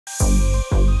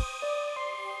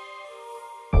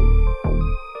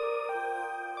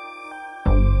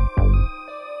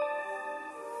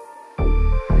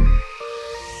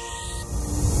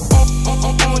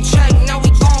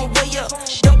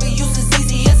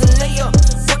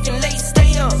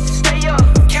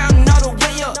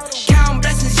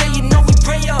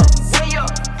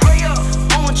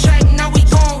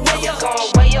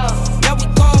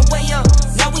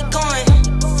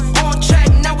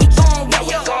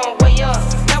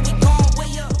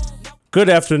Good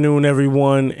afternoon,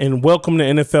 everyone, and welcome to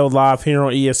NFL Live here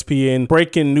on ESPN.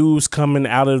 Breaking news coming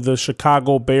out of the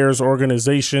Chicago Bears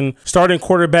organization. Starting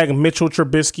quarterback Mitchell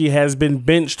Trubisky has been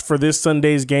benched for this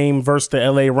Sunday's game versus the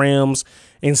LA Rams,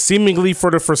 and seemingly for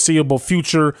the foreseeable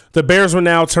future, the Bears will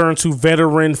now turn to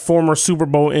veteran former Super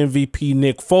Bowl MVP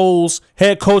Nick Foles.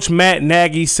 Head coach Matt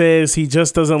Nagy says he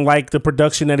just doesn't like the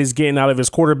production that he's getting out of his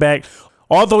quarterback.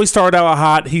 Although he started out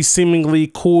hot, he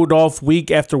seemingly cooled off week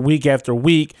after week after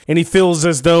week, and he feels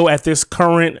as though at this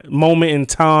current moment in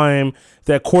time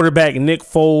that quarterback Nick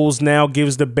Foles now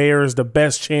gives the Bears the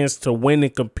best chance to win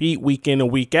and compete week in and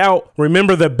week out.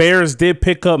 Remember, the Bears did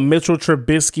pick up Mitchell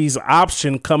Trubisky's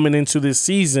option coming into this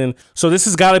season, so this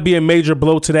has got to be a major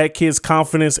blow to that kid's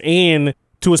confidence and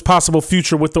to his possible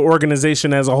future with the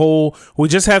organization as a whole. We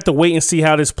just have to wait and see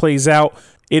how this plays out.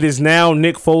 It is now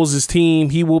Nick Foles' team.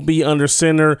 He will be under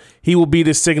center. He will be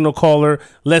the signal caller.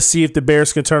 Let's see if the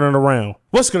Bears can turn it around.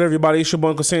 What's good, everybody? It's your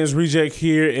boy UncleSamsReject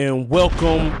here, and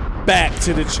welcome back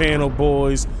to the channel,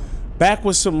 boys. Back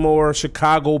with some more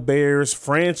Chicago Bears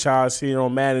franchise here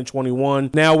on Madden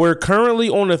 21. Now, we're currently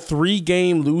on a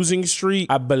 3-game losing streak,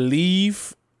 I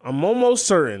believe. I'm almost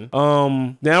certain.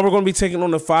 Now we're going to be taking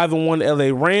on the 5-1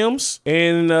 LA Rams,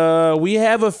 and we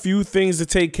have a few things to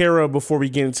take care of before we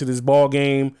get into this ball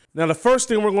game. Now, the first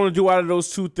thing we're going to do out of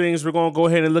those two things, we're going to go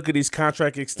ahead and look at these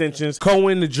contract extensions.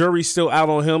 Cohen, the jury's still out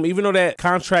on him, even though that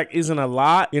contract isn't a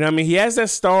lot. You know what I mean? He has that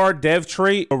star dev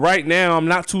trait, but right now I'm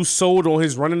not too sold on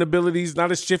his running abilities.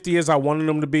 Not as shifty as I wanted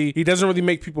him to be. He doesn't really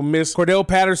make people miss. Cordell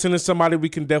Patterson is somebody we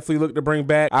can definitely look to bring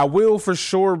back. I will for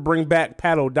sure bring back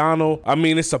Pat O'Donnell. I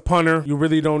mean, it's a punter. You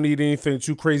really don't need anything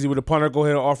too crazy with a punter. Go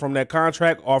ahead and offer him that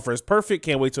contract. Offer is perfect.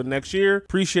 Can't wait till next year.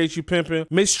 Appreciate you, pimping.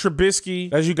 Mitch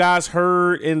Trubisky, as you guys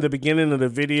heard in the beginning of the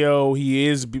video, he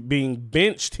is being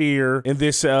benched here in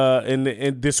this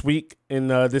this week in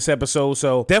this episode,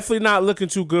 so definitely not looking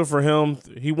too good for him.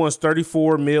 He wants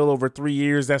 $34 million over 3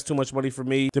 years. That's too much money for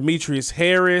me. Demetrius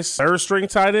Harris, third string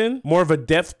tight end, more of a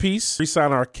depth piece.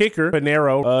 Resign our kicker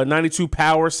Panero, 92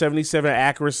 power, 77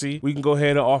 accuracy. We can go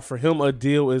ahead and offer him a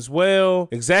deal as well.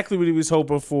 Exactly what he was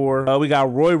hoping for. We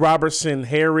got Roy Robertson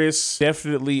Harris,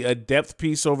 definitely a depth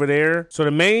piece over there. So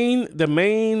the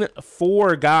main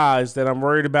four guys that I'm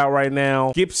worried about right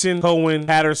now: Gibson, Cohen,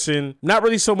 Patterson. Not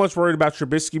really so much worried about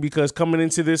Trubisky because coming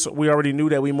into this, we already knew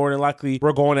that we more than likely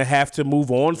were going to have to move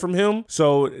on from him.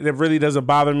 So it really doesn't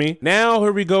bother me. Now,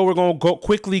 here we go. We're going to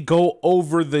quickly go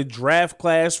over the draft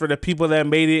class for the people that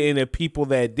made it and the people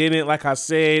that didn't. Like I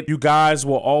said, you guys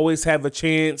will always have a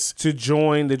chance to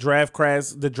join the draft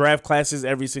classes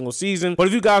every single season. But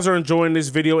if you guys are enjoying this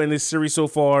video and this series so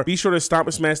far, be sure to stop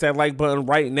and smash that like button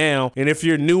right now. And if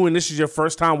you're new and this is your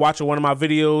first time watching one of my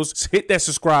videos, hit that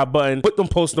subscribe button, put them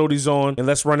post notices on, and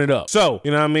let's run it up. So, you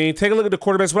know what I mean? Take a look at the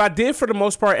quarterbacks. What I did for the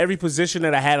most part, every position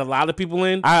that I had a lot of people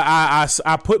in,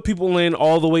 I put people in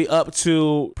all the way up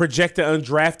to projected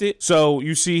undrafted. So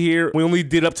you see here, we only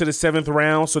did up to the 7th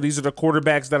round. So these are the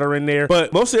quarterbacks that are in there.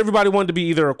 But mostly everybody wanted to be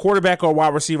either a quarterback or a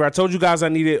wide receiver. I told you guys I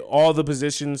needed all the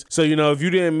positions. So, you know, if you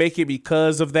didn't make it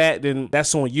because of that, then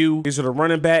that's on you. These are the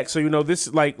running backs. So, you know,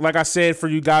 this, like I said, for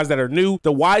you guys that are new,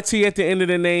 the YT at the end of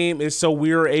the name is so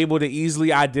we're able to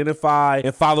easily identify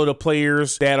and follow the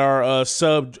players that are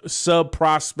sub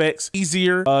prospects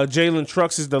easier. Jalen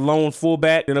Trucks is the lone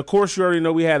fullback, and of course you already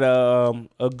know we had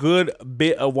a good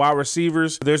bit of wide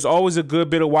receivers. There's always a good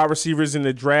bit of wide receivers in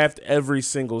the draft every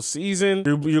single season.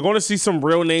 You're going to see some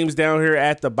real names down here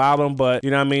at the bottom, but you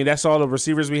know what I mean, that's all the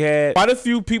receivers we had. Quite a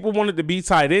few people wanted to be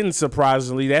tight ends,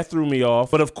 surprisingly. That threw me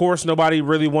off, but of course nobody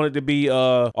really wanted to be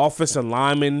offensive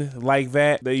lineman like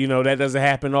that. You know, that doesn't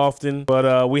happen often,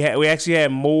 but we actually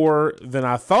had more than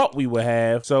I thought we would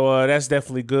have, so that's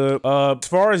definitely good. As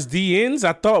far as DNs,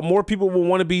 I thought more people would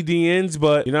want to be DNs,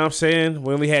 but you know what I'm saying?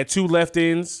 We only had 2 left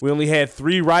ends. We only had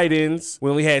 3 right ends. We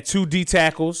only had 2 D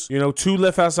tackles, you know, 2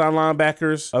 left outside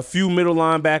linebackers, a few middle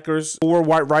linebackers, 4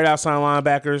 right outside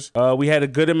linebackers. We had a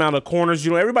good amount of corners.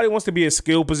 You know, everybody wants to be a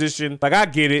skill position. Like, I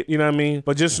get it, you know what I mean?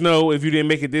 But just know if you didn't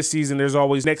make it this season, there's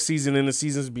always next season and the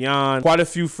seasons beyond. Quite a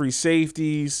few free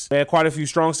safeties. They had quite a few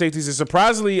strong safeties. And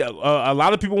surprisingly, a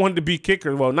lot of people wanted to be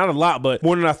kickers. Well, not a lot, but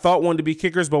more than I thought wanted to be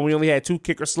kickers, but we only had 2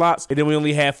 kicker slots, and then we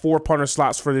only had 4 punter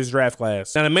slots for this draft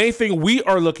class. Now, the main thing we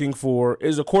are looking for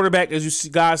is a quarterback. As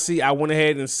you guys see, I went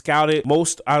ahead and scouted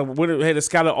I went ahead and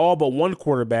scouted all but 1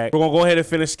 quarterback. We're going to go ahead and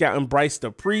finish scouting Bryce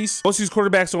DePriest. Most of these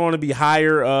quarterbacks are going to be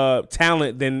higher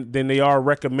talent than they are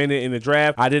recommended in the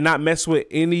draft. I did not mess with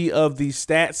any of the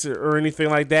stats or anything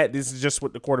like that. This is just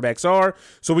what the quarterbacks are.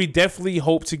 So we definitely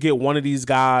hope to get one of of these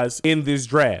guys in this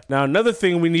draft. Now, another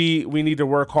thing we need to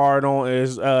work hard on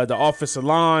is the offensive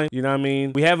line. You know what I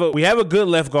mean? We have a good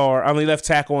left guard, I mean left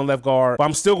tackle and left guard. But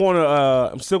I'm still going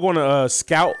to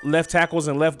scout left tackles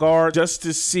and left guard just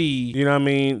to see, you know what I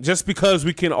mean? Just because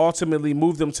we can ultimately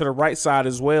move them to the right side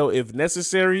as well if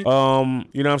necessary. You know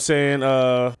what I'm saying?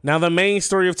 Now the main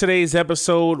story of today's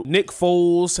episode, Nick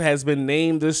Foles has been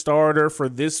named the starter for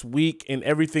this week and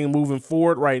everything moving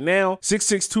forward right now.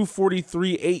 6'6",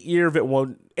 243, 8-year vet.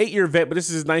 Well, 8-year vet, but this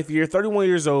is his 9th year, 31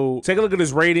 years old. Take a look at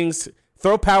his ratings.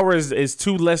 Throw power is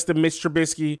 2 less than Mitch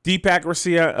Trubisky. Deep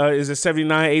accuracy is a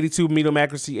 79, 82 medium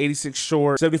accuracy, 86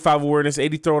 short, 75 awareness,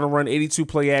 80 throw on a run, 82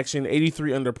 play action,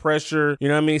 83 under pressure. You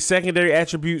know what I mean? Secondary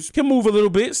attributes can move a little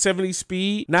bit, 70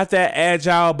 speed. Not that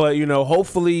agile, but, you know,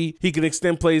 hopefully he can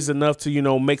extend plays enough to, you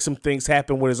know, make some things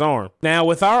happen with his arm. Now,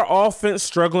 with our offense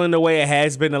struggling the way it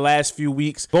has been the last few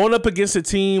weeks, going up against a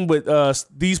team with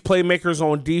these playmakers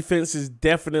on defense is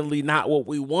definitely not what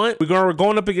we want. We're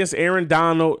going up against Aaron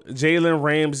Donald, Jalen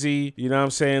Ramsey, you know what I'm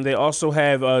saying? They also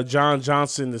have John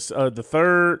Johnson the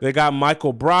third. They got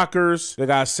Michael Brockers. They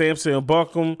got Samson and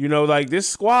Buckham. You know, like this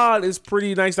squad is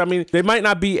pretty nice. I mean, they might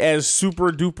not be as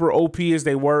super duper OP as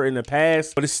they were in the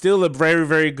past, but it's still a very,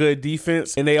 very good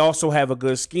defense. And they also have a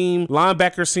good scheme.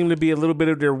 Linebackers seem to be a little bit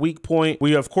of their weak point.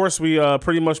 We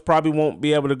pretty much probably won't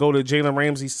be able to go to Jalen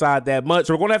Ramsey's side that much.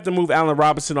 So we're going to have to move Allen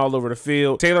Robinson all over the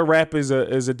field. Taylor Rapp is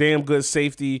a damn good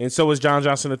safety, and so is John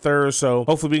Johnson the third. So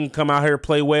hopefully we can come out here,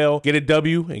 play well, get a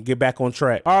W, and get back on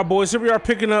track. All right, boys, here we are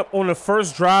picking up on the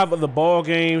first drive of the ball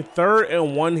game. 3rd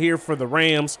and 1 here for the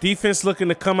Rams. Defense looking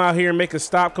to come out here and make a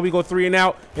stop. Can we go 3 and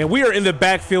out? And we are in the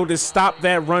backfield to stop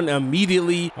that run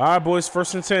immediately. All right, boys,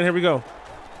 1st and 10. Here we go.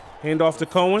 Hand off to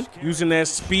Cohen, using that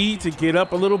speed to get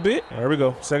up a little bit. There we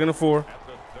go. 2nd and 4.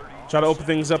 Try to open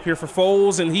things up here for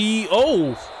Foles, and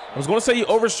I was going to say he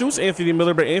overshoots Anthony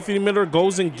Miller, but Anthony Miller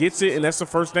goes and gets it, and that's the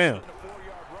 1st down.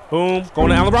 Boom. Going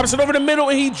to Allen Robinson over the middle,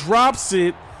 and he drops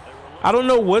it. I don't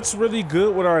know what's really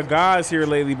good with our guys here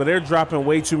lately, but they're dropping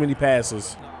way too many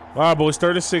passes. All right, boys,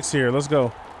 3rd and 6 here. Let's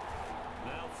go.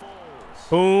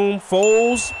 Boom.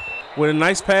 Foles with a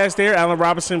nice pass there. Allen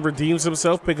Robinson redeems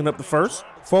himself, picking up the 1st.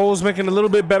 Foles making a little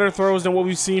bit better throws than what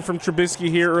we've seen from Trubisky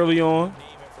here early on,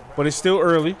 but it's still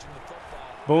early.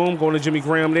 Boom. Going to Jimmy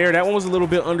Graham there. That one was a little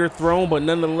bit underthrown, but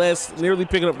nonetheless, nearly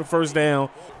picking up the 1st down.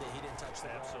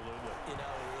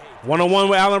 1-on-1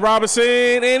 with Allen Robinson,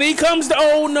 and he comes to,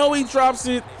 oh no, he drops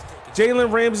it.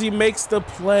 Jalen Ramsey makes the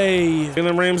play.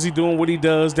 Jalen Ramsey doing what he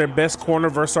does. Their best corner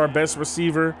versus our best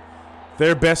receiver.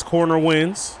 Their best corner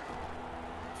wins.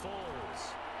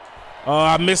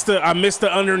 I missed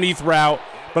the underneath route,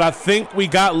 but I think we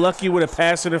got lucky with a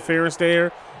pass interference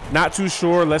there. Not too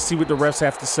sure. Let's see what the refs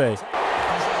have to say.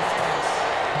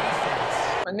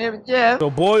 My name is Jeff.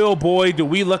 So boy, oh boy, do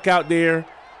we look out there.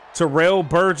 Terrell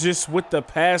Burgess with the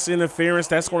pass interference.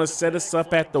 That's going to set us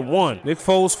up at the 1. Nick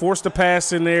Foles forced the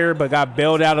pass in there, but got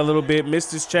bailed out a little bit.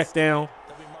 Missed his check down.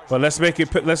 But let's make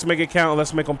it count.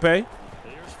 Let's make them pay.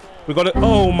 We go to,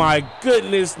 oh my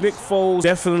goodness, Nick Foles.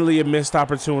 Definitely a missed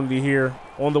opportunity here.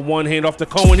 On the 1, hand off to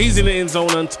Cohen. He's in the end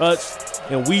zone untouched,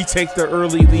 and we take the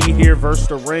early lead here versus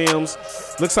the Rams.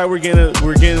 Looks like we're getting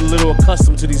a little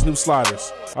accustomed to these new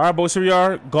sliders. All right, boys, here we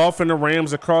are, golfing the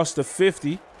Rams across the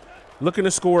 50. Looking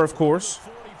to score, of course.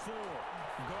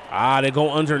 They go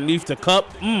underneath the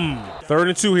cup. 3rd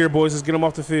and 2 here, boys. Let's get them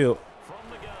off the field.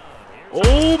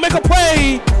 Oh, make a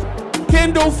play.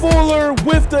 Kendall Fuller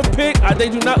with the pick. They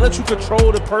do not let you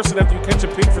control the person after you catch a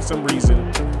pick for some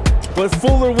reason. But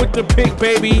Fuller with the pick,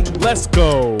 baby. Let's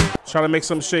go. Trying to make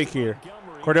some shake here.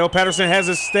 Cordell Patterson has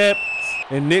a step,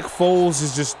 and Nick Foles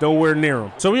is just nowhere near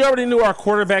him. So we already knew our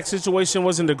quarterback situation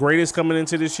wasn't the greatest coming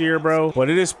into this year, bro. But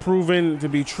it is proven to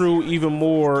be true even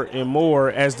more and more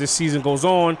as this season goes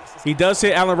on. He does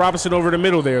hit Allen Robinson over the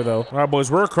middle there, though. All right, boys,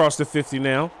 we're across the 50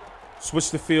 now. Switch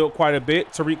the field quite a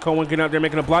bit. Tariq Cohen getting out there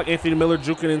making a block. Anthony Miller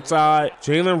juking inside.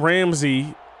 Jalen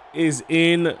Ramsey is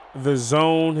in the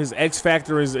zone. His X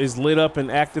factor is lit up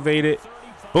and activated.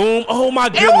 Boom. Oh, my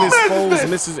goodness. Foles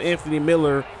misses Anthony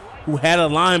Miller, who had a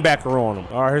linebacker on him.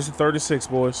 All right, here's the 3rd and 6,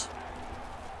 boys.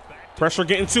 Pressure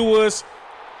getting to us.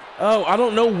 Oh, I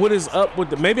don't know what is up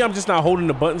with maybe I'm just not holding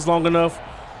the buttons long enough,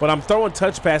 but I'm throwing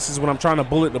touch passes when I'm trying to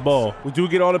bullet the ball. We do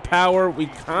get all the power. We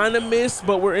kind of miss,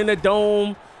 but we're in a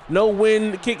dome. No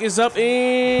win. The kick is up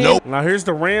in. Nope. Now here's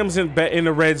the Rams in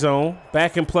the red zone.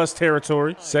 Back in plus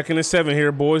territory. 2nd and 7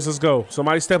 here, boys. Let's go.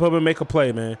 Somebody step up and make a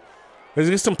play, man. Let's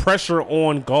get some pressure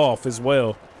on Goff as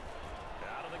well.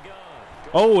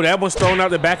 Oh, that one's thrown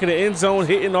out the back of the end zone,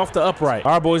 hitting off the upright.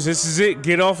 All right, boys, this is it.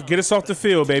 Get us off the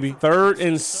field, baby. 3rd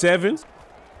and 7.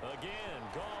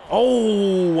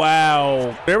 Oh,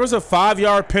 wow. There was a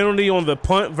 5-yard penalty on the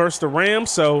punt versus the Rams,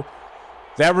 so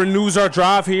that renews our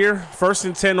drive here. 1st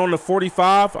and 10 on the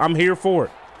 45. I'm here for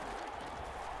it.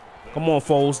 Come on,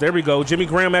 Foles. There we go. Jimmy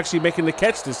Graham actually making the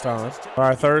catch this time. All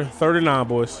right, third and 9,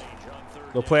 boys.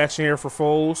 Little play action here for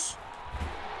Foles.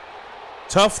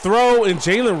 Tough throw, and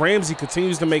Jalen Ramsey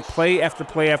continues to make play after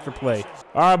play after play.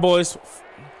 All right, boys.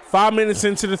 5 minutes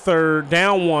into the third,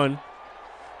 down 1.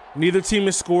 Neither team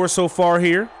has scored so far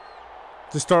here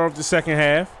to start off the second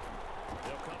half.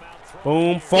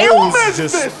 Boom. Foles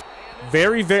just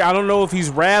very, I don't know if he's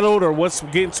rattled or what's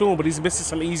getting to him, but he's missing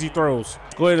some easy throws.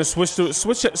 Go ahead and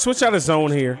switch out of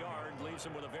zone here.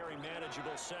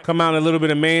 Come out a little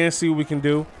bit of man, see what we can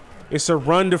do. It's a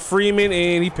run to Freeman,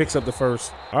 and he picks up the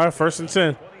first. All right, 1st and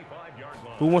 10.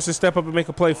 Who wants to step up and make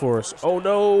a play for us? Oh,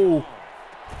 no.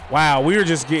 Wow, we are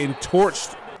just getting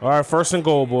torched. All right, 1st and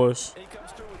goal, boys.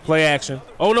 Play action.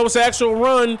 Oh, no, it's an actual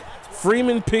run.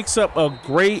 Freeman picks up a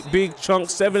great big chunk,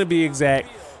 7 to be exact.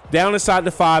 Down inside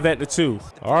the 5 at the 2.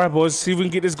 All right, boys, see if we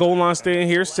can get this goal line staying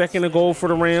here. 2nd and goal for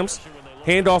the Rams.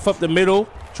 Handoff up the middle.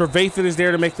 Trevathan is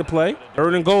there to make the play.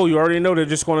 3rd and goal. You already know they're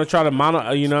just going to try to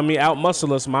mono, you know what I mean,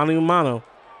 out-muscle us, mano.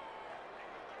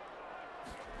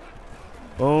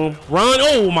 Boom. Run.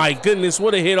 Oh, my goodness.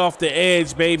 What a hit off the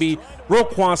edge, baby.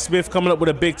 Roquan Smith coming up with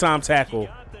a big-time tackle.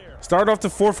 Start off the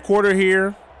 4th quarter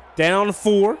here. Down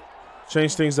 4.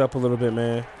 Change things up a little bit,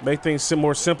 man. Make things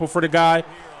more simple for the guy.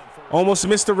 Almost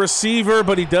missed the receiver,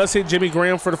 but he does hit Jimmy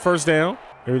Graham for the 1st down.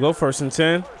 Here we go, 1st and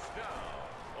 10.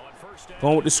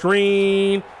 Going with the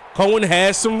screen. Cohen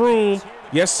has some room.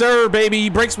 Yes, sir, baby. He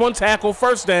breaks 1 tackle.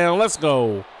 1st down. Let's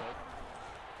go.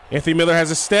 Anthony Miller has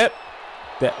a step.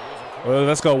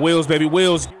 Let's go. Wheels, baby.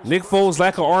 Wheels. Nick Foles'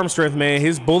 lack of arm strength, man.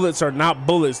 His bullets are not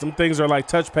bullets. Them things are like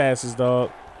touch passes, dog.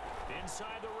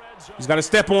 He's got to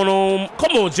step on them.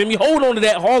 Come on, Jimmy. Hold on to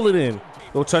that. Haul it in.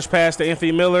 Little touch pass to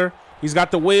Anthony Miller. He's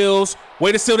got the wheels.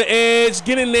 Way to seal the edge.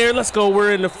 Get in there. Let's go.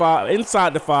 We're in the 5.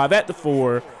 Inside the 5. At the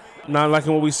 4. Not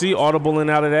liking what we see. Audibling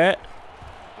out of that.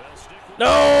 No!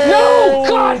 No!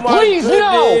 God, please,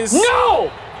 goodness.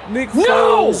 No! Nick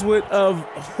Foles with a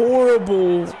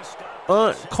horrible,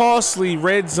 costly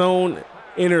red zone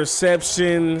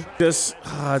interception. Just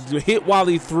hit while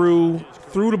he threw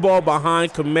the ball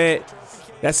behind Komet.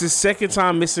 That's his 2nd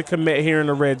time missing Komet here in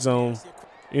the red zone.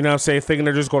 You know what I'm saying? Thinking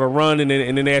they're just going to run and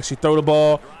then they actually throw the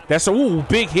ball. That's a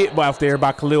big hit out there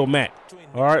by Khalil Mack.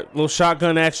 All right, little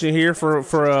shotgun action here for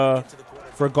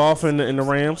Goff and the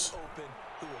Rams.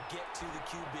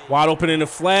 Wide open in the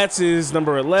flats is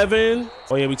number 11.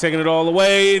 Oh, yeah, we taking it all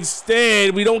away.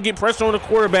 Instead, we don't get pressure on the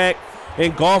quarterback,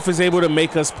 and Goff is able to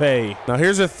make us pay. Now,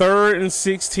 here's a 3rd and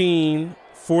 16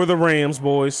 for the Rams,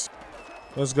 boys.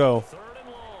 Let's go.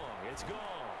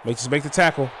 Make the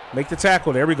tackle. Make the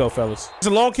tackle. There we go, fellas. It's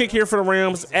a long kick here for the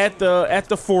Rams at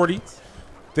the 40.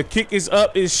 The kick is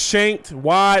up, is shanked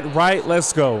wide right.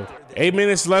 Let's go. 8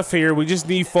 minutes left here. We just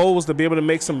need Foles to be able to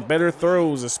make some better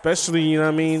throws, especially, you know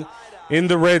what I mean, in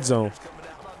the red zone.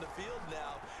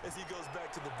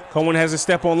 Cohen has a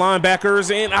step on linebackers,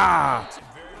 and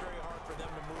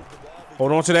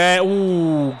hold on to that.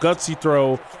 Ooh, gutsy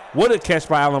throw. What a catch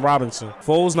by Allen Robinson.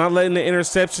 Foles not letting the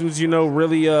interceptions, you know,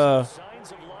 really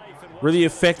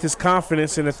affect his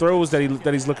confidence in the throws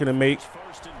that he's looking to make.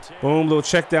 Boom, little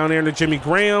check down there to Jimmy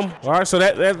Graham. All right, so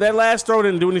that last throw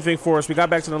didn't do anything for us. We got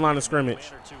back to the line of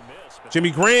scrimmage. Jimmy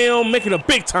Graham making a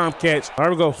big-time catch. All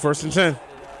right, we go, 1st and 10.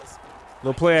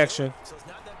 Little play action.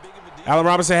 Allen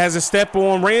Robinson has a step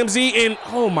on Ramsey, and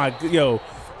oh my,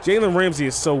 Jalen Ramsey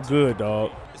is so good,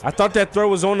 dog. I thought that throw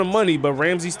was on the money, but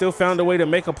Ramsey still found a way to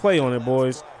make a play on it,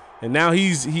 boys. And now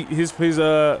his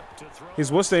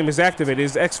what's name is activated,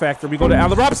 his X Factor. We go to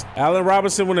Allen Robinson. Allen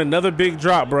Robinson with another big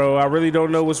drop, bro. I really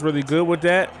don't know what's really good with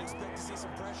that,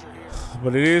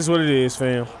 but it is what it is,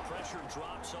 fam.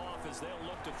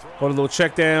 Hold a little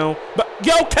check down. But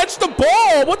yo, catch the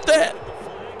ball. What the?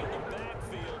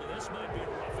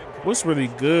 What's really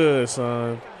good,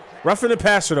 son? Roughing the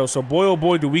passer though. So boy, oh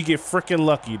boy, do we get freaking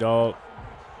lucky, dog.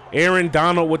 Aaron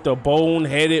Donald with the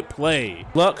bone-headed play.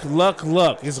 Luck.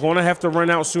 It's going to have to run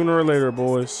out sooner or later,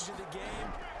 boys.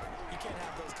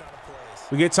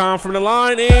 We get time from the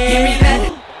line,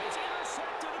 and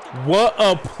what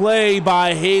a play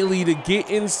by Haley to get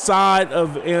inside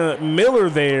of Miller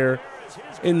there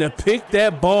and to pick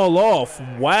that ball off.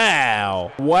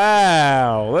 Wow.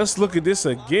 Let's look at this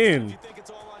again.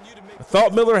 I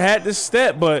thought Miller had this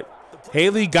step, but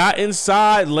Haley got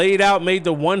inside, laid out, made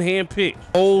the one-hand pick.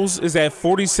 Foles is at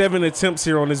 47 attempts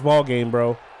here on this ball game,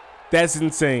 bro. That's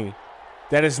insane.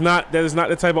 That is not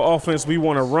the type of offense we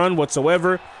want to run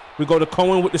whatsoever. We go to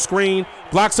Cohen with the screen,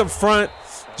 blocks up front.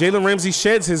 Jalen Ramsey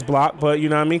sheds his block, but you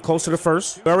know what I mean, close to the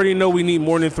first. We already know we need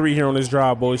more than 3 here on this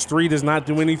drive, boys. 3 does not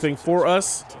do anything for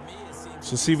us.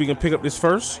 So see if we can pick up this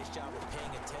first.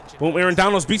 Boom, Aaron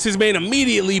Donald beats his man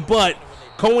immediately, but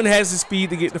Cohen has the speed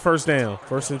to get the first down.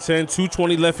 1st and 10,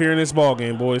 2:20 left here in this ball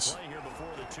game, boys.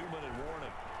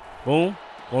 Boom,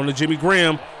 on to Jimmy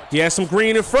Graham. He has some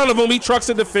green in front of him. He trucks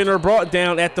a defender, brought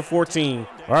down at the 14.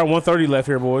 All right, 1:30 left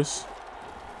here, boys.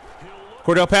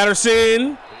 Cordell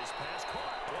Patterson.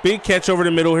 Big catch over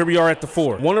the middle. Here we are at the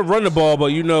 4. Want to run the ball, but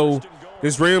you know,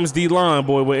 this Rams D-line,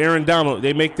 boy, with Aaron Donald,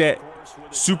 they make that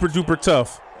super duper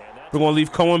tough. We're going to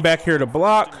leave Cohen back here to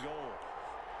block.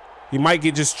 He might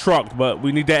get just trucked, but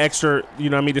we need that extra, you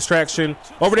know what I mean, distraction.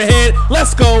 Over the head.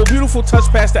 Let's go. Beautiful touch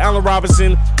pass to Allen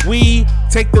Robinson. We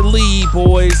take the lead,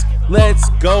 boys. Let's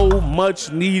go.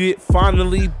 Much needed.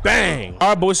 Finally. Bang. All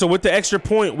right, boys. So with the extra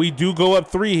point, we do go up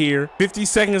 3 here. 50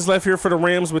 seconds left here for the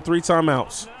Rams with 3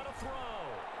 timeouts.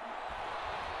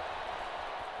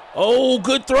 Oh,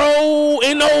 good throw.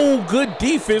 And oh, good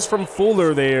defense from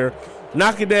Fuller there.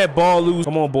 Knocking that ball loose.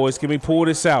 Come on, boys. Can we pull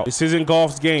this out? This isn't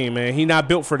Goff's game, man. He not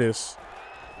built for this.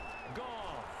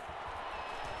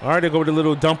 All right, they go with a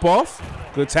little dump off.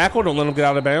 Good tackle. Don't let him get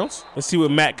out of bounds. Let's see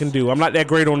what Matt can do. I'm not that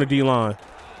great on the D-line.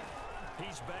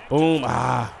 Boom.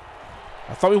 Ah.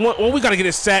 I thought we got to get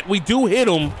a sack. We do hit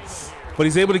him, but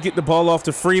he's able to get the ball off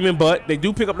to Freeman, but they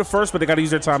do pick up the first, but they got to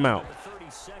use their timeout.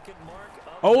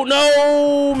 Oh,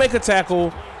 no. Make a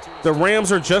tackle. The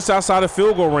Rams are just outside of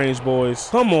field goal range, boys.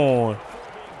 Come on.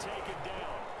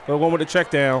 They're going with the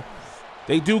check down.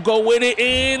 They do go with it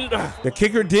in. The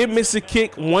kicker did miss a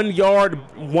kick 1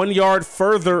 yard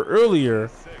further earlier.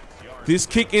 This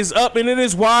kick is up, and it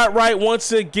is wide right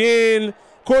once again.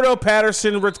 Cordell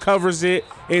Patterson recovers it,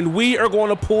 and we are going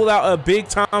to pull out a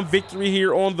big-time victory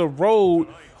here on the road.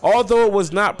 Although it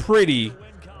was not pretty,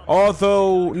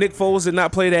 although Nick Foles did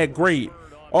not play that great,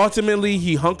 ultimately,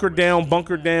 he hunkered down,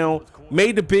 bunkered down,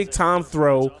 made the big-time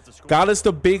throw, got us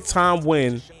the big-time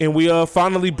win, and we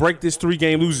finally break this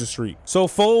 3-game losing streak. So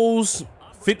Foles,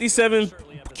 57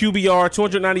 QBR,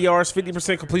 290 yards,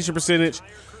 50% completion percentage,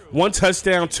 1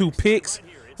 touchdown, 2 picks.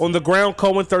 On the ground,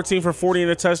 Cohen, 13 for 40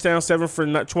 and a touchdown, 7 for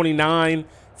 29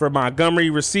 for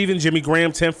Montgomery. Receiving, Jimmy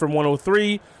Graham, 10 for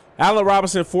 103. Allen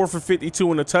Robinson, 4 for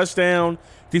 52 and a touchdown.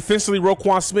 Defensively,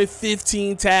 Roquan Smith,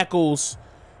 15 tackles.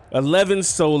 11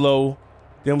 solo,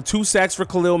 then 2 sacks for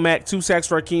Khalil Mack, 2 sacks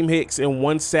for Akeem Hicks, and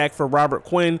 1 sack for Robert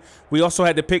Quinn. We also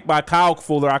had the pick by Kyle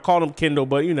Fuller. I called him Kendall,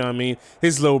 but you know what I mean.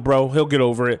 His little bro, he'll get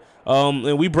over it.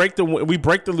 And we break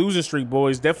the losing streak,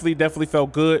 boys. Definitely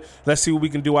felt good. Let's see what we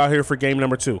can do out here for game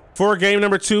number 2. For game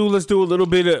number 2, let's do a little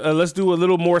bit of, let's do a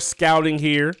little more scouting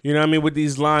here. You know what I mean, with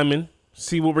these linemen.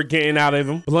 See what we're getting out of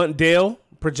them. Blunt Dale,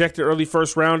 projected early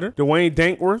 1st rounder. Dwayne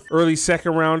Dankworth, early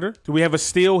 2nd rounder. Do we have a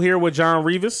steal here with John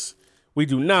Revis? We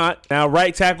do not. Now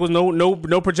right tackles, no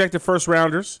projected 1st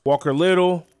rounders. Walker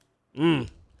Little.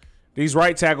 These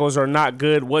right tackles are not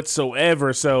good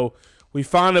whatsoever. So we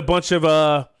found a bunch of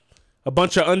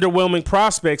underwhelming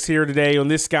prospects here today on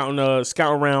this scouting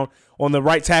round on the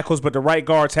right tackles, but the right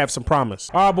guards have some promise.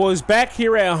 All right, boys, back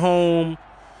here at home,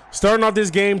 starting off this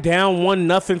game down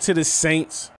 1-0 to the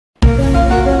Saints.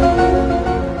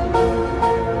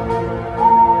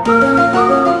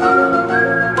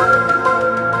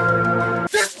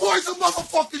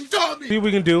 See what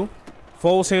we can do.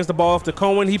 Foles hands the ball off to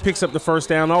Cohen. He picks up the 1st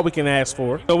down. All we can ask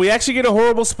for. So we actually get a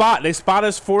horrible spot. They spot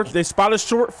us short,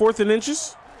 4th and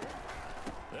inches.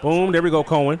 Boom. There we go,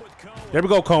 Cohen. There we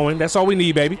go, Cohen. That's all we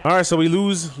need, baby. All right, so we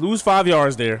lose 5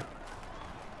 yards there.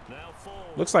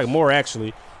 Looks like more,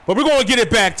 actually. But we're going to get it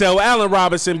back, though. Allen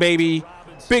Robinson, baby.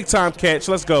 Big-time catch.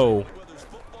 Let's go.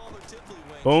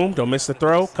 Boom. Don't miss the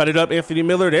throw. Cut it up, Anthony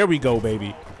Miller. There we go,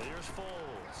 baby.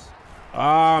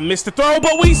 Missed the throw,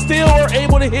 but we still are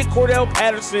able to hit Cordell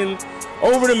Patterson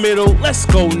over the middle. Let's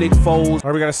go, Nick Foles.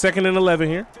 All right, we got a 2nd and 11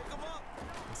 here.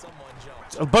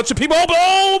 A bunch of people.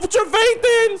 Oh, put your faith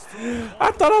in. I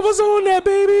thought I was on that,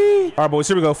 baby. All right, boys,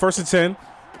 here we go. 1st and 10.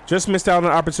 Just missed out on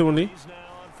an opportunity.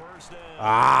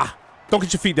 Don't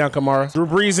get your feet down, Kamara. Drew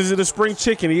Brees isn't a spring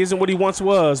chicken. He isn't what he once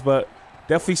was, but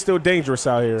definitely still dangerous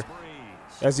out here.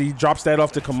 As he drops that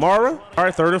off to Kamara. All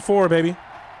right, 3rd and 4, baby.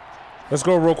 Let's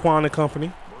go, Roquan and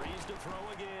company.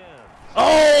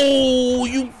 Oh,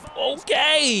 you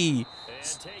okay?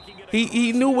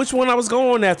 He knew which one I was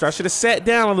going after. I should have sat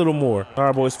down a little more. All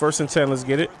right, boys, 1st and 10. Let's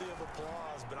get it.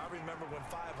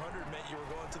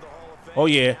 Oh,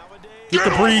 yeah. Get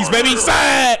the breeze, baby.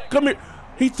 Sack. Come here.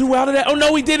 He threw out of that. Oh,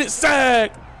 no, he didn't.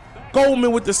 Sack.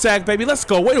 Goldman with the sack, baby. Let's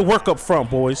go. Way to work up front,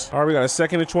 boys. All right, we got a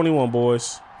 2nd and 21,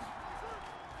 boys.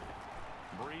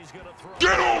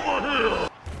 Get over here.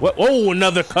 What? Oh,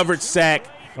 another covered sack.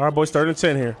 All right, boys, 3rd and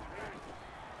 10 here.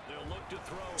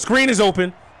 Screen is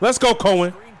open. Let's go,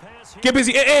 Cohen. Get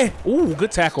busy. Ooh,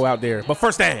 good tackle out there. But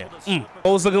first down.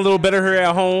 Foles looking a little better here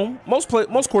at home. Most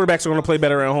quarterbacks are going to play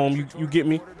better at home. You get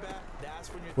me?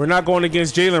 We're not going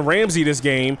against Jalen Ramsey this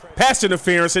game. Pass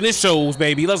interference, and it shows,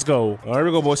 baby. Let's go. All right, here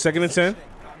we go, boys. 2nd and 10.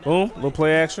 Boom. Little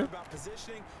play action.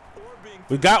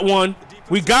 We got one.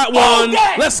 We got one.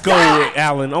 Let's go,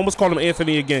 Allen. Almost called him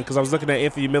Anthony again because I was looking at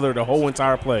Anthony Miller the whole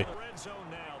entire play.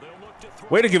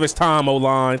 Way to give us time,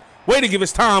 O-line. Way to give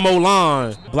us time,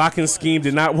 O-line. Blocking scheme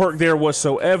did not work there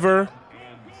whatsoever.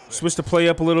 Switch the play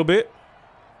up a little bit.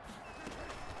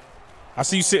 I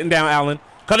see you sitting down, Allen.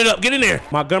 Cut it up. Get in there.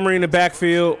 Montgomery in the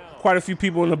backfield. Quite a few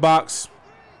people in the box.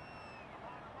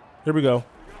 Here we go.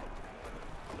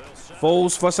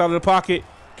 Foles flush out of the pocket.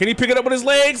 Can he pick it up with his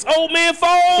legs? Oh, man,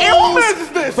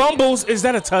 Foles! Fumbles. Is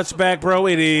that a touchback, bro?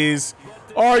 It is.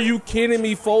 Are you kidding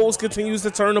me? Foles continues to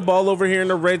turn the ball over here in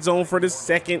the red zone for the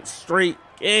 2nd straight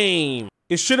game.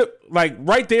 It should have, like,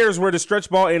 right there is where the stretch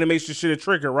ball animation should have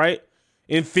triggered, right?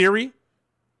 In theory.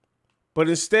 But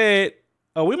instead,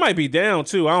 oh, we might be down,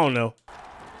 too. I don't know.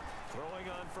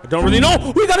 I don't really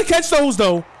know. We got to catch those,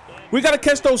 though. We got to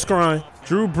catch those, Scrine.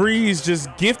 Drew Brees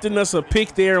just gifting us a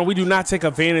pick there, and we do not take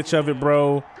advantage of it,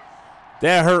 bro.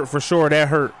 That hurt for sure. That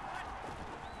hurt.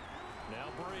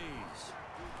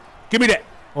 Give me that.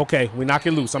 Okay, we knock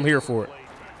it loose. I'm here for it.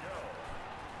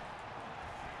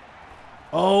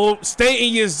 Oh, stay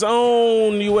in your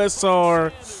zone,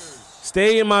 USR.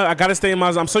 Stay in my, I got to stay in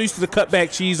my zone. I'm so used to the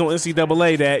cutback cheese on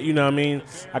NCAA that, you know what I mean?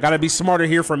 I got to be smarter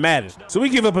here for Madden. So we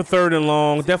give up a 3rd and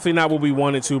long. Definitely not what we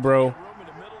wanted to, bro.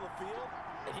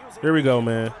 Here we go,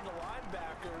 man.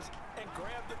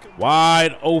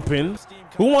 Wide open.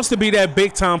 Who wants to be that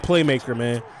big-time playmaker,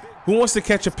 man? Who wants to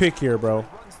catch a pick here, bro?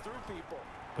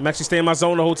 I'm actually staying in my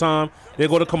zone the whole time. They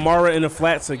go to Kamara in the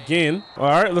flats again. All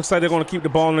right, looks like they're going to keep the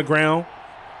ball on the ground.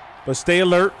 But stay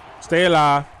alert. Stay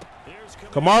alive.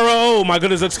 Kamara, oh, my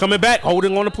goodness, looks coming back.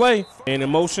 Holding on the play. And in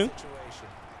motion.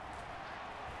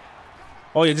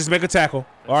 Oh, yeah, just make a tackle.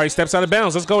 All right, steps out of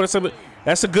bounds. Let's go.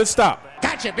 That's a good stop.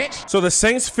 Gotcha, bitch. So the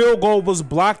Saints field goal was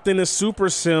blocked in the Super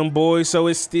Sim, boys. So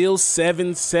it's still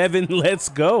 7-7. Let's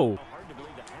go.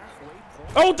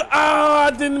 Oh,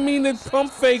 I didn't mean to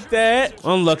pump fake that.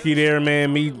 Unlucky there,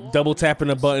 man. Me double tapping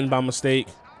the button by mistake.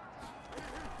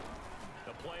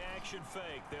 The play action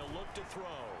fake. They'll look to throw.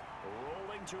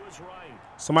 Rolling to his right.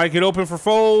 Somebody get open for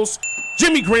Foles.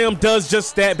 Jimmy Graham does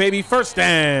just that, baby. First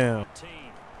down.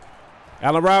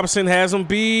 Allen Robinson has him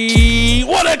beat.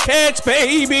 What a catch,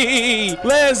 baby.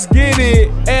 Let's get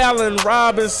it. Allen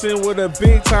Robinson with a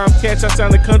big-time catch. I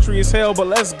sound the country as hell, but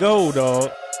let's go,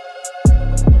 dog.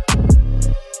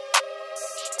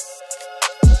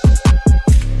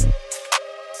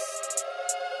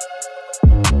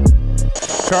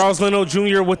 Charles Leno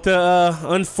Jr. with the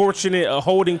unfortunate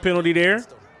holding penalty there.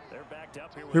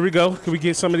 Here we go. Can we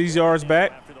get some of these yards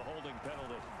back?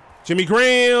 Jimmy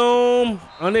Graham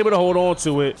unable to hold on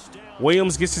to it.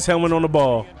 Williams gets his helmet on the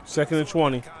ball. 2nd and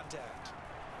 20.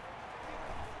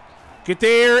 Get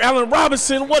there. Allen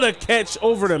Robinson. What a catch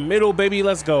over the middle, baby.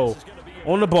 Let's go.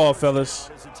 On the ball, fellas.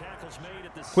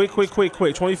 Quick.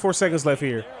 24 seconds left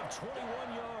here.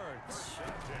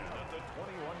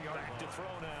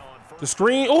 The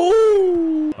screen.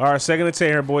 Ooh. All right, 2nd and 10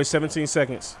 here, boys. 17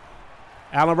 seconds.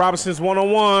 Allen Robinson's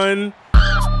one-on-one.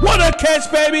 What a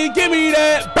catch, baby. Give me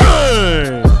that.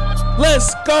 Bang.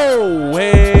 Let's go.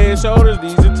 Head, shoulders,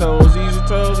 knees and toes. These are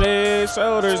toes. Head,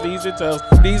 shoulders, knees and toes.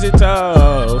 These are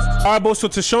toes. All right, boys. So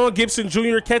Tashawn Gibson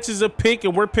Jr. catches a pick,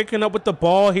 and we're picking up with the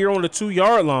ball here on the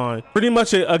 2-yard line. Pretty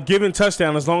much a given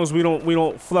touchdown as long as we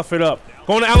don't fluff it up.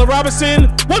 Going to Allen Robinson.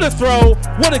 What a throw.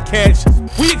 What a catch.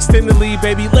 We extend the lead,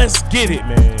 baby. Let's get it,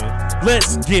 man.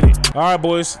 Let's get it. All right,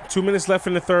 boys. 2 minutes left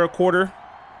in the 3rd quarter.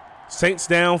 Saints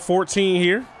down 14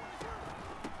 here.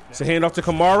 It's a handoff to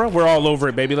Kamara. We're all over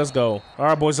it, baby. Let's go. All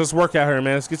right, boys. Let's work out here,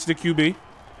 man. Let's get to the QB.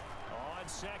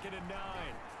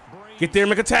 Get there,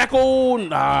 make a tackle.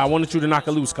 Nah, I wanted you to knock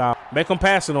it loose, Kyle. Make him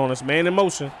pass it on us, man, in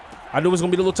motion. I knew it was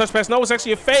going to be a little touch pass. No, it's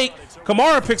actually a fake.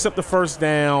 Kamara picks up the first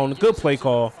down. Good play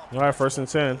call. All right, 1st and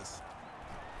 10.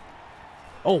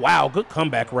 Oh, wow. Good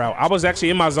comeback route. I was actually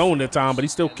in my zone that time, but he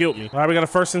still killed me. All right, we got a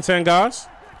 1st and 10, guys.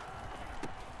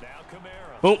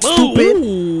 Boom. Stupid.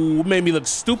 Ooh, made me look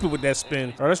stupid with that spin.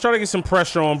 All right, let's try to get some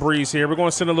pressure on Breeze here. We're going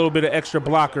to send a little bit of extra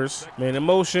blockers. Man in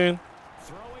motion.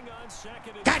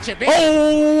 Gotcha, bitch.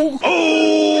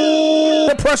 Oh!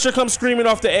 The pressure comes screaming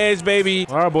off the edge, baby.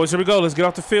 All right, boys, here we go. Let's get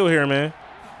off the field here, man.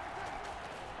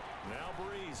 Now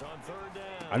Breeze on 3rd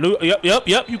down. I knew, yep.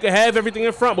 You can have everything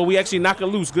in front, but we actually knock it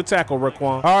loose. Good tackle,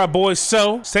 Raquan. All right, boys.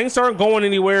 So Saints aren't going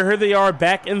anywhere. Here they are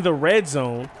back in the red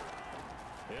zone.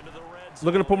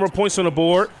 Looking to put more points on the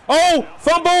board. Oh,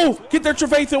 fumble! Get there,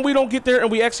 Trevathan. We don't get there, and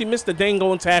we actually missed the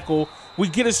dang-on tackle. We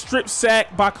get a strip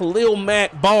sack by Khalil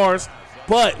Mack Bars,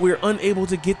 but we're unable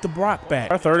to get the Brock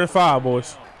back. Our 3rd and 5,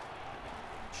 boys.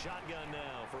 Shotgun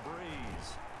now for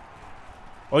Breeze.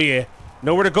 Oh, yeah.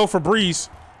 Nowhere to go for Breeze.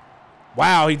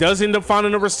 Wow, he does end up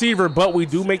finding a receiver, but we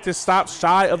do make this stop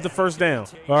shy of the 1st down.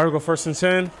 All right, we'll go 1st and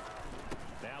 10.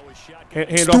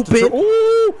 Hand off to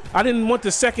Ooh! I didn't want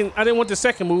the second move. I didn't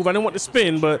want the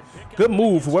spin, but good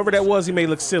move. Whoever that was, he may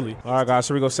look silly. All right, guys,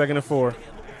 here we go. 2nd and 4.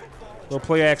 Little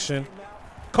play action.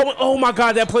 Oh my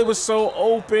God, that play was so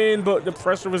open, but the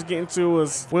pressure was getting to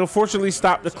us. We unfortunately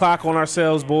stopped the clock on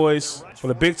ourselves, boys.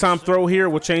 But a big time throw here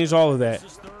will change all of that.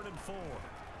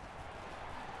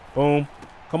 Boom.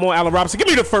 Come on, Allen Robinson. Give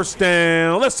me the 1st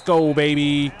down. Let's go,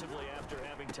 baby.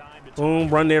 Boom,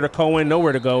 run there to Cohen.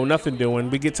 Nowhere to go. Nothing doing.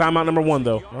 We get timeout number 1,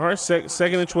 though. All right,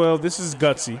 2nd and 12. This is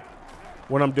gutsy,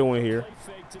 what I'm doing here.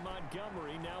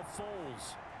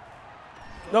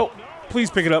 Nope. Please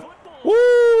pick it up.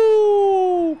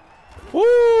 Woo!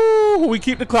 Woo! We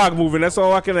keep the clock moving. That's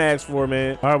all I can ask for,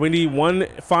 man. All right, we need one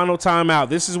final timeout.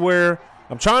 This is where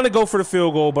I'm trying to go for the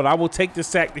field goal, but I will take the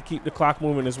sack to keep the clock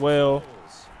moving as well.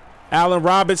 Allen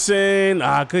Robinson.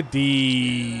 Good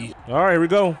D. All right, here we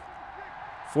go.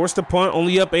 Forced the punt,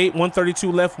 only up 8, 132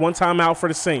 left, 1 timeout for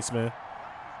the Saints, man.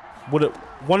 Would have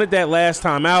wanted that last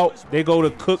time out. They go to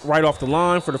Cook right off the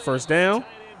line for the 1st down.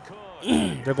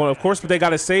 They're going, of course, but they got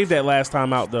to save that last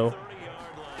time out, though.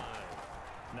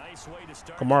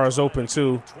 Kamara's open,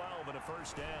 too.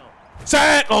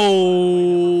 Sack!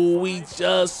 Oh, we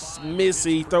just miss.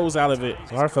 He throws out of it.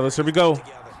 All right, fellas, here we go.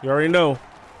 You already know.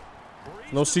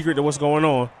 No secret to what's going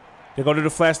on. They go to the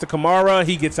flash to Kamara.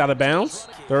 He gets out of bounds.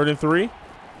 3rd and 3.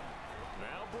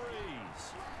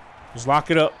 Just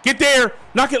lock it up. Get there.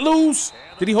 Knock it loose.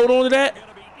 Did he hold on to that?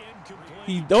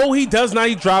 He does not.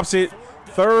 He drops it.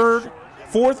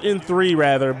 4th and 3,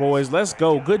 rather, boys. Let's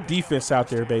go. Good defense out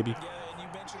there, baby.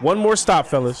 One more stop,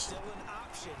 fellas.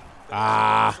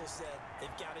 Got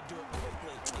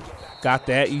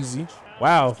that easy.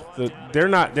 Wow. They're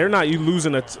not you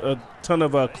losing a ton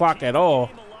of clock at all.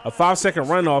 A 5-second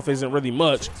runoff isn't really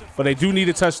much, but they do need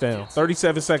a touchdown.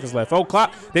 37 seconds left. Oh,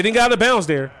 clock. They didn't get out of bounds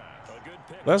there.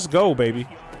 Let's go, baby.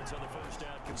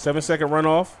 7-second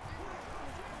runoff.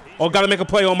 Oh, got to make a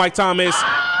play on Mike Thomas,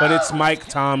 but it's Mike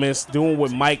Thomas doing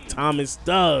what Mike Thomas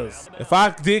does. If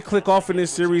I did click off in this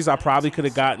series, I probably could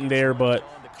have gotten there, but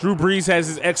Drew Brees has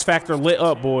his X factor lit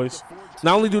up, boys.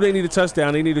 Not only do they need a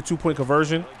touchdown, they need a 2-point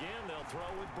conversion.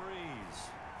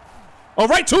 Oh,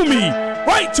 right to me.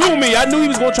 Right to me. I knew he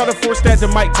was going to try to force that to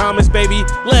Mike Thomas, baby.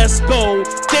 Let's go.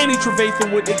 Danny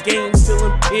Trevathan with the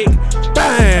game-stealing pick.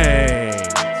 Bang.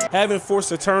 Haven't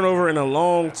forced a turnover in a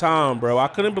long time, bro. I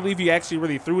couldn't believe he actually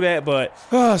really threw that, but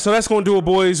so that's going to do it,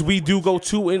 boys. We do go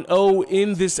 2-0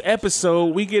 in this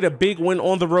episode. We get a big win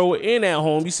on the road and at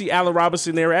home. You see Allen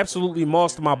Robinson there, absolutely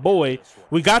mossed my boy.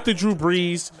 We got the Drew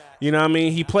Brees. You know what I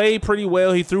mean? He played pretty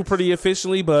well. He threw pretty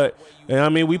efficiently, but you know what I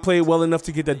mean, we played well enough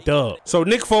to get the dub. So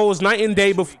Nick Foles, night and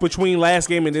day between last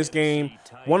game and this game.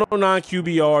 109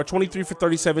 QBR, 23 for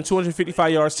 37,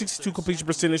 255 yards, 62 completion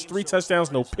percentage, 3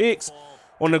 touchdowns, no picks.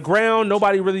 On the ground,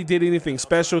 nobody really did anything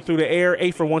special. Through the air,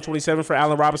 8 for 127 for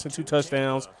Allen Robinson, 2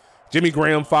 touchdowns. Jimmy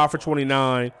Graham, 5 for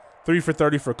 29, 3 for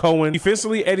 30 for Cohen.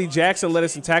 Defensively, Eddie Jackson led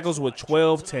us in tackles with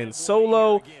 12-10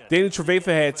 solo. Danny Trevathan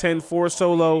had 10-4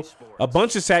 solo. A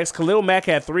bunch of sacks. Khalil Mack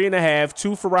had 3.5,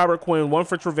 2 for Robert Quinn, 1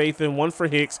 for Trevathan, 1 for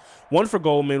Hicks, 1 for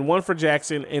Goldman, 1 for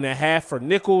Jackson, and a half for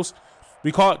Nichols.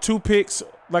 We caught 2 picks,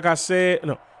 like I said.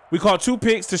 No, we caught 2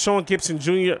 picks to Sean Gibson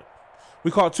Jr. We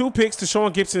caught 2 picks to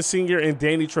Sean Gibson Sr. and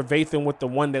Danny Trevathan with the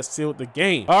one that sealed the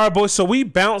game. All right, boys, so we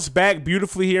bounced back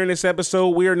beautifully here in this episode.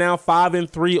 We are now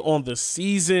 5-3 on the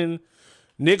season.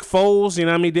 Nick Foles, you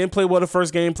know what I mean, didn't play well the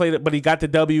first game, but he got the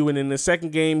W, and in the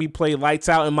second game, he played lights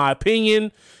out, in my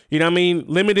opinion. You know what I mean?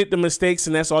 Limited the mistakes,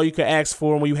 and that's all you can ask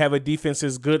for when you have a defense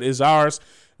as good as ours.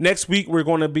 Next week, we're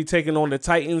going to be taking on the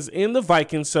Titans and the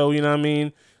Vikings, so, you know what I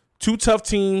mean? 2 tough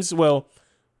teams. Well,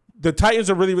 the Titans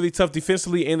are really, really tough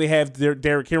defensively, and they have their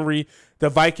Derrick Henry. The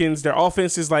Vikings, their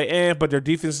offense is like, but their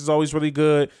defense is always really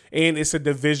good, and it's a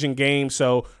division game,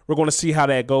 so we're going to see how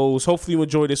that goes. Hopefully you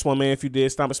enjoyed this one, man. If you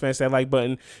did, stop and smash that like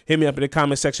button. Hit me up in the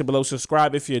comment section below.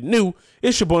 Subscribe if you're new.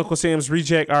 It's your boy,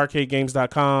 UncleSamsReject,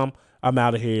 arcadegames.com. I'm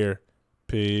out of here.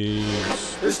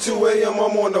 Peace. It's 2 a.m.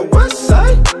 I'm on the west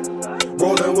side,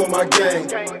 rolling with my gang.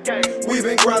 We've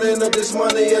been grinding up this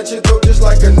money at your throat just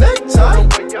like a necktie,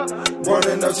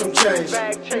 running up some change.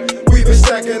 We've been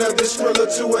stacking up this Skrilla.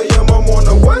 2 a.m. I'm on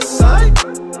the west side,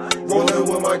 rolling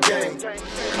with my gang.